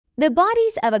The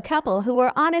bodies of a couple who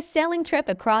were on a sailing trip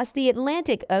across the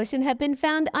Atlantic Ocean have been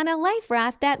found on a life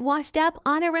raft that washed up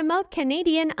on a remote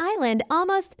Canadian island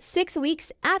almost 6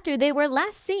 weeks after they were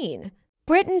last seen.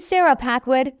 Britt and Sarah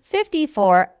Packwood,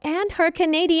 54, and her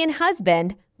Canadian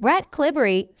husband, Brett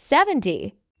Clibbery,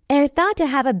 70, are thought to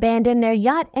have abandoned their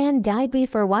yacht and died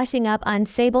before washing up on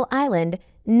Sable Island,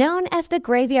 known as the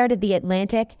Graveyard of the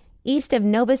Atlantic, east of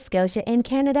Nova Scotia in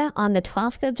Canada on the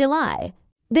 12th of July.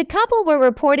 The couple were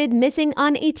reported missing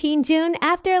on 18 June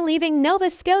after leaving Nova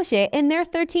Scotia in their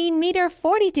 13-meter,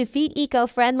 42 feet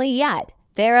eco-friendly yacht,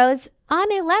 Pharos,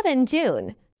 on 11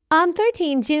 June. On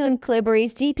 13 June,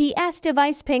 Clibbery's GPS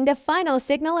device pinged a final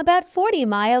signal about 40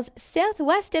 miles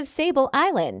southwest of Sable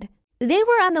Island. They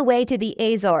were on the way to the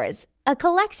Azores, a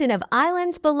collection of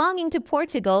islands belonging to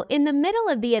Portugal in the middle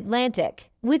of the Atlantic,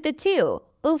 with the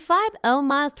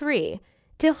 250-mile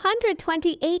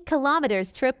 228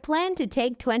 kilometers trip planned to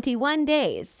take 21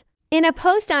 days. In a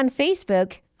post on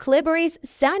Facebook, Clibbery's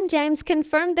son James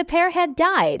confirmed the pair had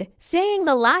died, saying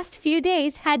the last few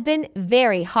days had been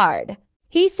very hard.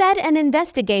 He said an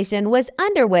investigation was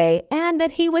underway and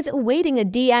that he was awaiting a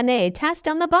DNA test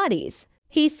on the bodies.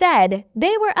 He said,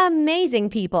 "They were amazing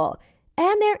people,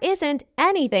 and there isn't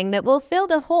anything that will fill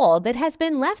the hole that has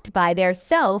been left by their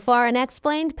so far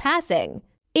unexplained passing."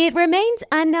 It remains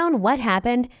unknown what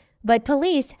happened, but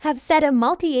police have said a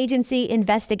multi-agency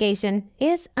investigation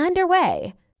is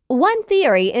underway. One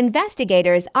theory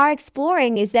investigators are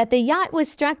exploring is that the yacht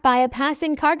was struck by a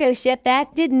passing cargo ship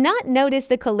that did not notice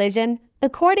the collision,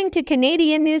 according to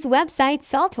Canadian news website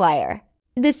Saltwire.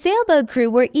 The sailboat crew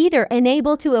were either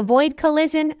unable to avoid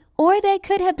collision or they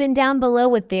could have been down below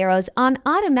with Pharos on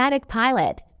automatic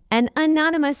pilot, an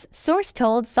anonymous source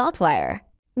told Saltwire.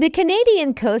 The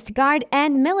Canadian Coast Guard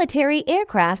and military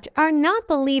aircraft are not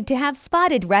believed to have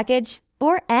spotted wreckage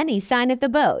or any sign of the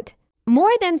boat.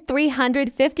 More than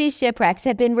 350 shipwrecks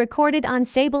have been recorded on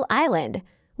Sable Island,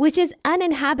 which is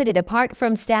uninhabited apart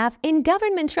from staff in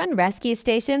government-run rescue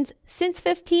stations since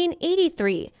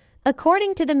 1583,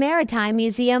 according to the Maritime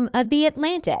Museum of the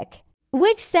Atlantic,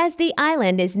 which says the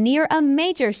island is near a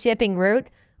major shipping route,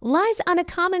 lies on a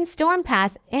common storm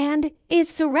path, and is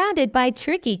surrounded by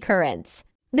tricky currents.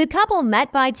 The couple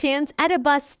met by chance at a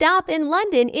bus stop in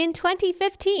London in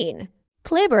 2015.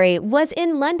 Clibbery was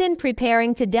in London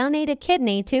preparing to donate a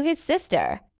kidney to his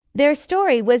sister. Their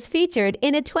story was featured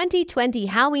in a 2020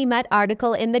 How We Met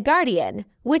article in The Guardian,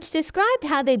 which described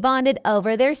how they bonded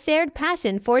over their shared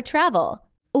passion for travel.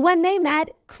 When they met,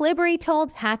 Clibbery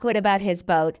told Packwood about his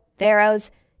boat, Pharos,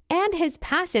 and his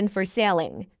passion for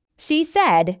sailing. She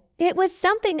said, "It was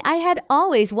something I had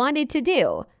always wanted to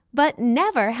do, but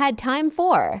never had time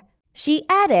for." She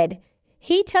added,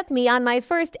 "He took me on my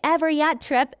first ever yacht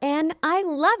trip and I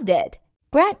loved it."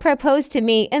 Brett proposed to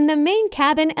me in the main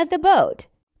cabin of the boat.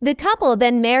 The couple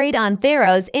then married on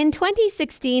Pharos in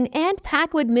 2016 and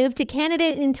Packwood moved to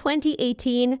Canada in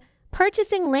 2018,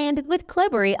 purchasing land with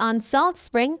Clibbery on Salt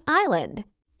Spring Island.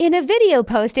 In a video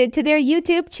posted to their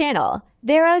YouTube channel,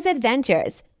 Pharos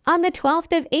Adventures, on the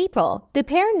 12th of April, the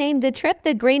pair named the trip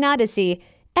the Green Odyssey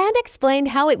and explained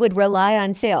how it would rely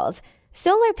on sails,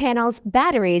 solar panels,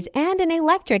 batteries, and an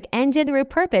electric engine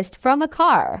repurposed from a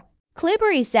car.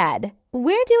 Clibbery said,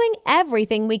 "We're doing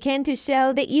everything we can to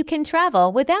show that you can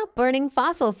travel without burning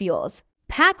fossil fuels."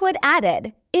 Packwood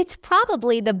added, "It's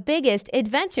probably the biggest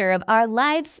adventure of our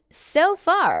lives so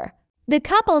far." The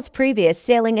couple's previous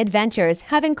sailing adventures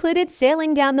have included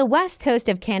sailing down the west coast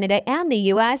of Canada and the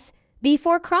U.S.,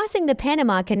 before crossing the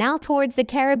Panama Canal towards the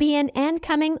Caribbean and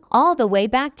coming all the way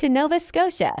back to Nova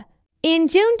Scotia. In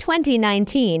June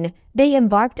 2019, they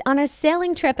embarked on a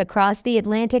sailing trip across the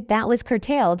Atlantic that was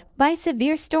curtailed by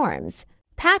severe storms.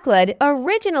 Packwood,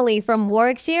 originally from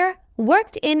Warwickshire,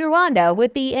 worked in Rwanda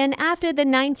with the UN after the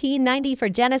 1994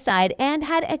 genocide and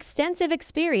had extensive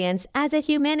experience as a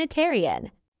humanitarian.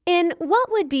 In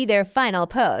what would be their final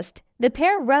post, the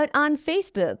pair wrote on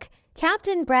Facebook,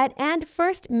 "Captain Brett and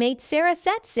first mate Sarah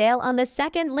set sail on the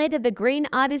second leg of the Green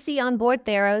Odyssey on board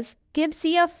Pharos,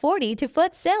 Gibbsia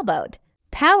 42-foot sailboat,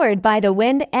 powered by the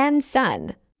wind and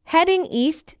sun, heading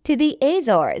east to the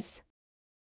Azores."